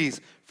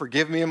 please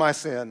forgive me of my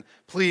sin.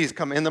 Please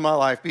come into my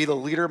life, be the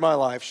leader of my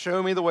life.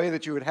 Show me the way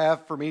that you would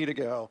have for me to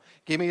go.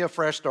 Give me a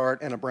fresh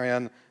start and a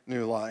brand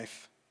new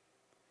life.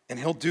 And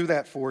he'll do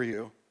that for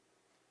you.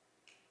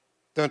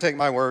 Don't take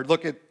my word.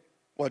 Look at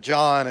what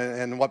John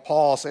and what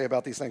Paul say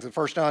about these things. In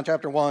 1 John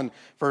chapter 1,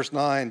 verse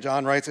 9,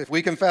 John writes, if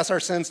we confess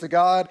our sins to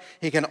God,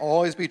 he can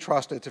always be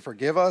trusted to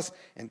forgive us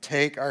and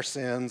take our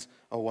sins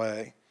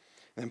away.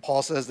 And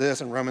Paul says this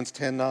in Romans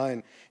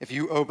 10:9, if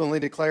you openly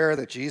declare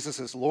that Jesus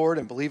is Lord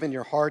and believe in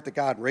your heart that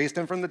God raised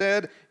him from the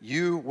dead,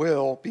 you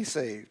will be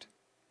saved.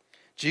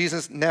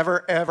 Jesus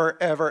never, ever,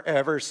 ever,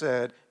 ever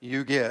said,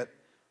 you get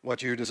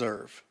what you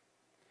deserve.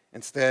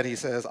 Instead, he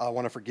says, I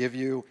want to forgive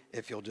you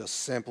if you'll just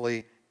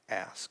simply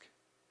ask.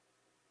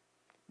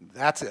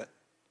 That's it.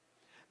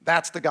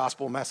 That's the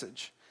gospel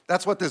message.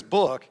 That's what this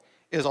book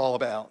is all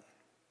about.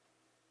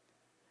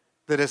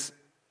 That as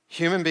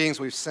human beings,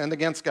 we've sinned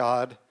against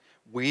God.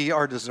 We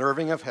are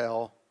deserving of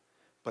hell,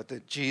 but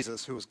that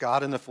Jesus, who was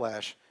God in the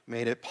flesh,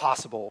 made it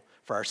possible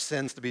for our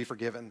sins to be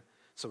forgiven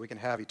so we can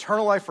have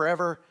eternal life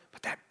forever,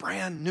 but that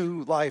brand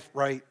new life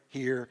right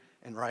here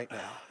and right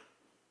now.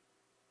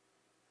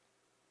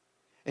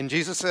 And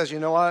Jesus says, you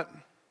know what?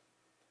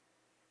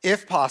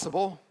 If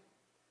possible,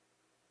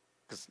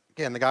 because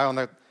again,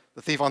 the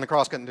thief on the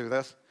cross couldn't do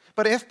this,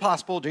 but if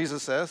possible,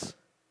 Jesus says,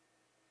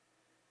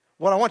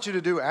 what I want you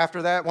to do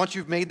after that, once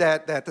you've made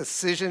that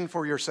decision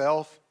for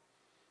yourself,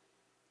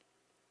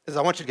 is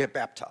I want you to get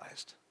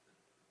baptized.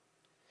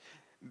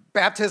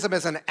 Baptism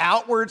is an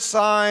outward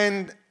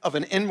sign of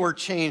an inward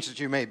change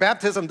that you made.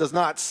 Baptism does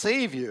not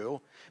save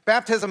you.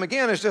 Baptism,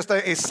 again, is just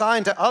a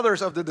sign to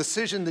others of the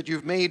decision that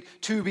you've made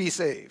to be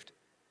saved.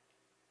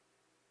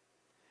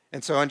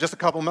 And so in just a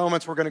couple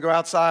moments, we're going to go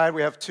outside.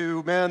 We have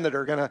two men that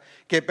are going to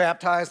get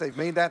baptized. They've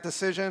made that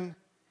decision.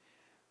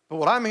 But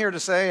what I'm here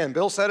to say, and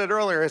Bill said it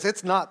earlier, is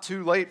it's not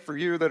too late for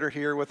you that are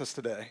here with us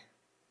today.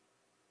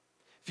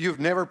 If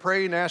you've never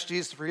prayed and asked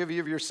Jesus to forgive you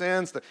of your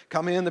sins, to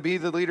come in to be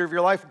the leader of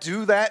your life,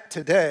 do that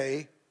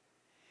today.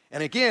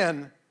 And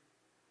again,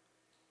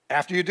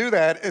 after you do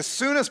that, as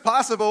soon as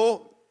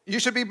possible, you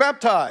should be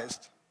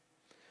baptized.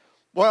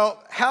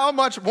 Well, how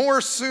much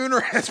more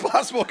sooner as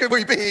possible can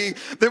we be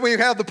than we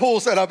have the pool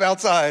set up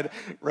outside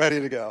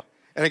ready to go?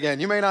 And again,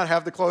 you may not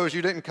have the clothes,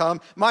 you didn't come.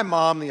 My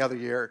mom the other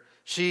year,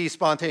 she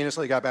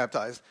spontaneously got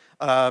baptized.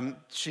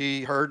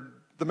 She heard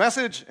the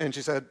message and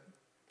she said,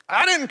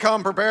 I didn't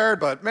come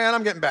prepared, but man,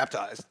 I'm getting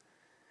baptized.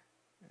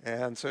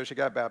 And so she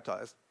got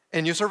baptized.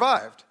 And you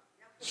survived.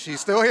 She's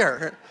still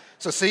here.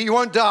 So see, you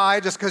won't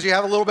die just because you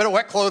have a little bit of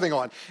wet clothing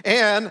on.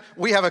 And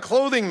we have a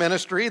clothing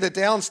ministry that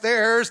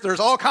downstairs, there's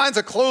all kinds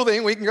of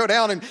clothing. We can go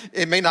down and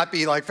it may not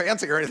be like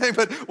fancy or anything,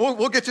 but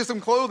we'll get you some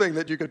clothing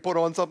that you could put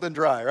on something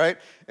dry, right?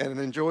 And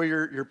enjoy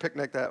your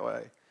picnic that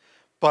way.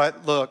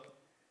 But look,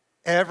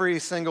 every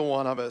single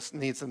one of us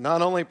needs to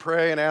not only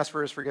pray and ask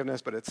for his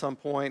forgiveness, but at some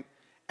point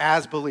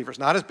as believers,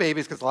 not as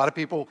babies, because a lot of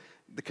people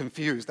are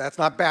confused. That's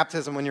not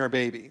baptism when you're a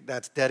baby.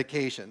 That's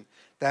dedication.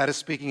 That is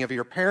speaking of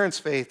your parents'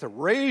 faith to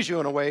raise you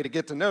in a way to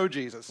get to know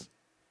Jesus.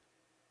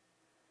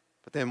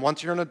 But then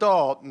once you're an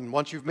adult and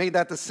once you've made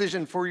that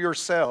decision for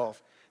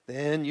yourself,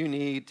 then you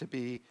need to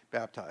be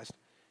baptized.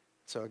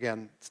 So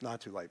again, it's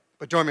not too late.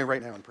 But join me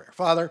right now in prayer.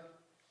 Father,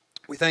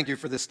 we thank you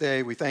for this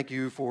day. We thank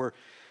you for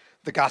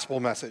the gospel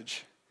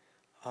message.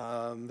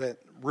 That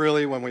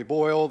really, when we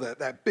boil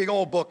that big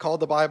old book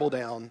called the Bible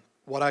down,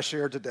 what I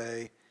shared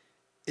today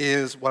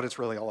is what it's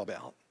really all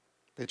about.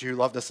 That you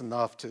loved us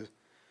enough to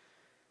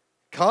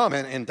come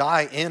and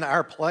die in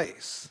our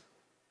place.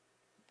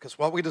 Because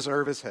what we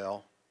deserve is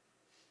hell.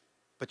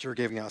 But you're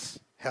giving us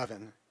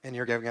heaven. And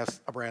you're giving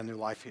us a brand new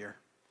life here.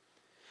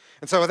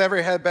 And so with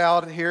every head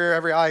bowed here,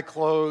 every eye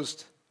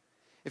closed,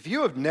 if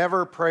you have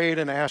never prayed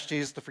and asked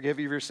Jesus to forgive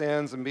you of your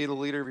sins and be the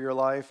leader of your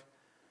life,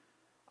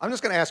 I'm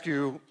just going to ask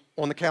you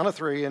on the count of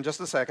three in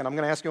just a second. I'm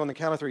going to ask you on the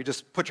count of three,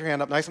 just put your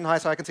hand up nice and high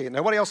so I can see it.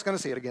 Nobody else is going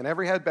to see it. Again,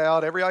 every head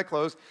bowed, every eye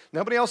closed.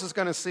 Nobody else is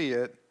going to see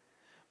it.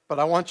 But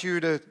I want you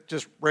to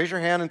just raise your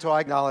hand until I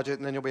acknowledge it,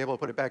 and then you'll be able to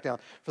put it back down.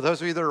 For those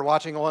of you that are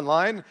watching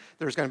online,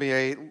 there's going to be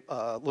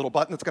a little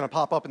button that's going to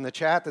pop up in the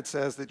chat that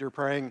says that you're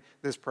praying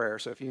this prayer.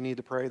 So if you need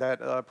to pray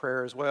that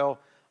prayer as well,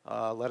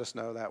 let us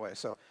know that way.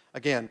 So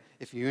again,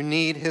 if you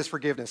need his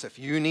forgiveness, if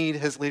you need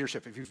his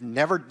leadership, if you've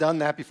never done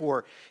that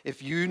before,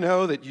 if you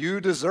know that you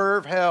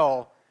deserve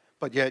hell,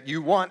 but yet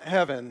you want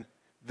heaven,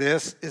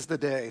 this is the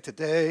day.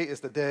 Today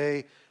is the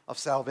day of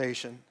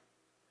salvation.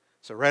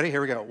 So ready? Here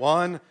we go.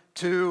 1,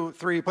 2,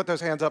 3. Put those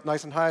hands up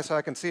nice and high so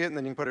I can see it, and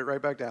then you can put it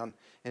right back down.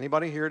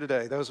 Anybody here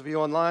today? Those of you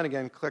online,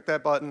 again, click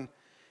that button.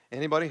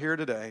 Anybody here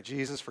today?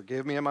 Jesus,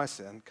 forgive me of my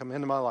sin. Come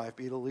into my life.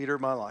 Be the leader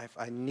of my life.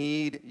 I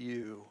need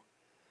you.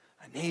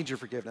 I need your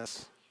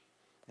forgiveness.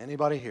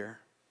 Anybody here?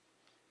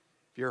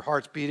 If your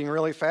heart's beating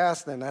really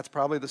fast, then that's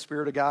probably the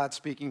Spirit of God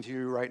speaking to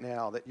you right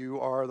now, that you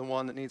are the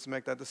one that needs to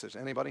make that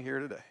decision. Anybody here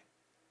today?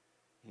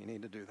 You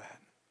need to do that.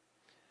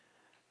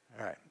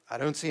 All right. I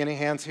don't see any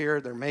hands here.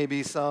 There may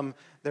be some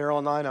there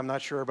online. I'm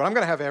not sure. But I'm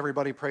going to have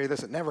everybody pray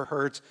this. It never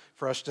hurts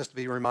for us just to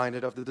be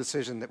reminded of the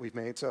decision that we've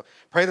made. So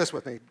pray this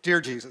with me. Dear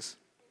Jesus,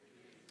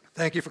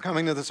 Thank you for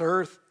coming to this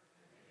earth,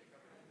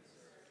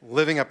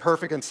 living a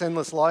perfect and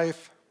sinless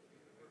life,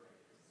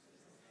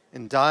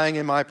 and dying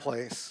in my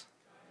place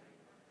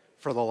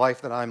for the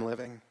life that I'm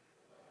living.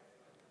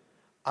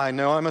 I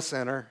know I'm a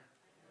sinner.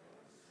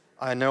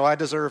 I know I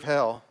deserve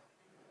hell,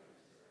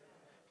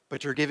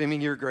 but you're giving me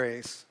your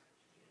grace,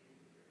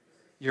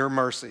 your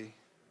mercy,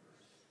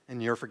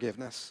 and your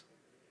forgiveness.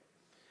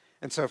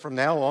 And so from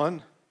now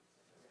on,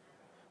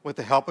 with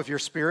the help of your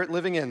Spirit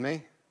living in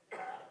me,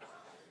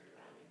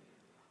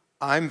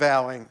 I'm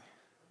vowing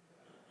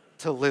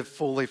to live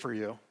fully for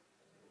you.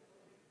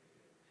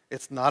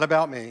 It's not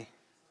about me.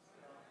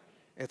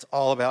 It's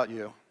all about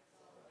you.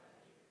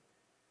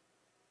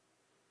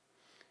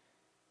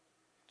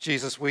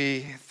 Jesus,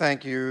 we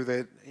thank you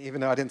that even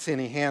though I didn't see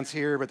any hands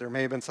here, but there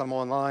may have been some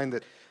online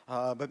that,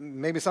 but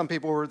maybe some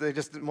people they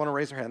just didn't want to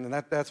raise their hand, and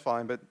that's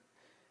fine. But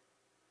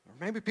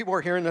maybe people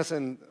are hearing this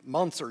in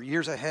months or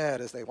years ahead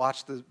as they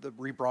watch the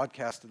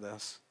rebroadcast of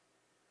this.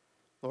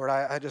 Lord,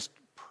 I just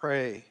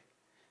pray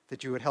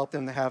that you would help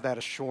them to have that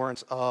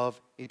assurance of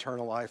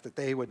eternal life, that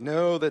they would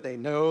know that they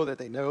know that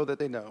they know that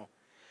they know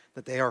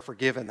that they are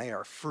forgiven, they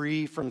are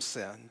free from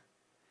sin,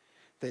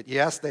 that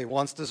yes, they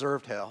once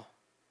deserved hell,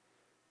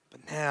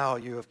 but now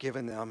you have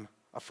given them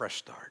a fresh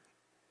start.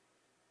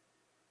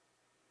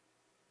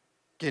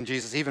 Again,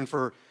 Jesus, even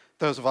for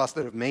those of us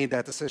that have made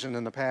that decision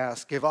in the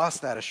past, give us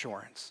that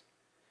assurance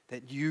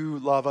that you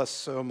love us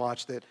so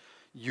much that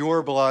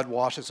your blood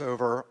washes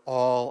over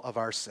all of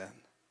our sin.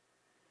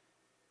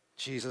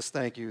 Jesus,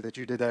 thank you that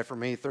you did that for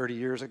me 30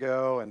 years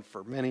ago and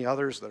for many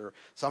others that are,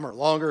 some are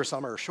longer,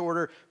 some are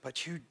shorter,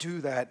 but you do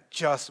that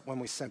just when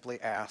we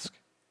simply ask.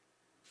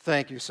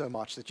 Thank you so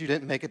much that you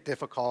didn't make it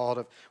difficult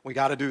of we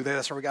got to do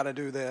this or we got to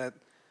do that.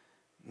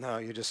 No,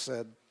 you just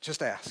said,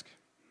 just ask.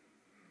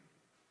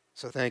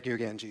 So thank you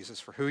again, Jesus,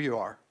 for who you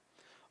are,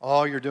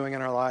 all you're doing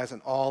in our lives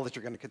and all that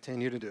you're going to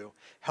continue to do.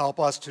 Help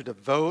us to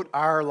devote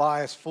our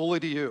lives fully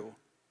to you.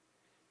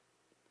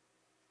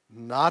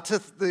 Not to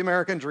the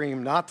American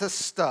dream, not to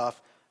stuff.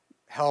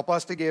 Help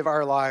us to give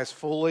our lives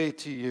fully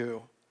to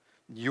you,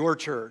 your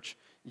church,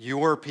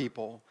 your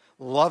people,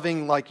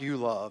 loving like you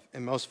love,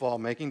 and most of all,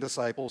 making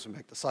disciples who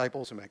make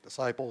disciples who make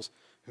disciples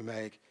who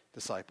make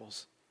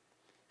disciples.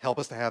 Help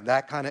us to have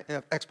that kind of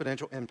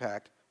exponential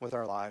impact with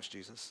our lives,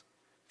 Jesus.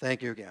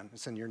 Thank you again.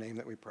 It's in your name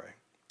that we pray.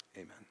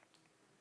 Amen.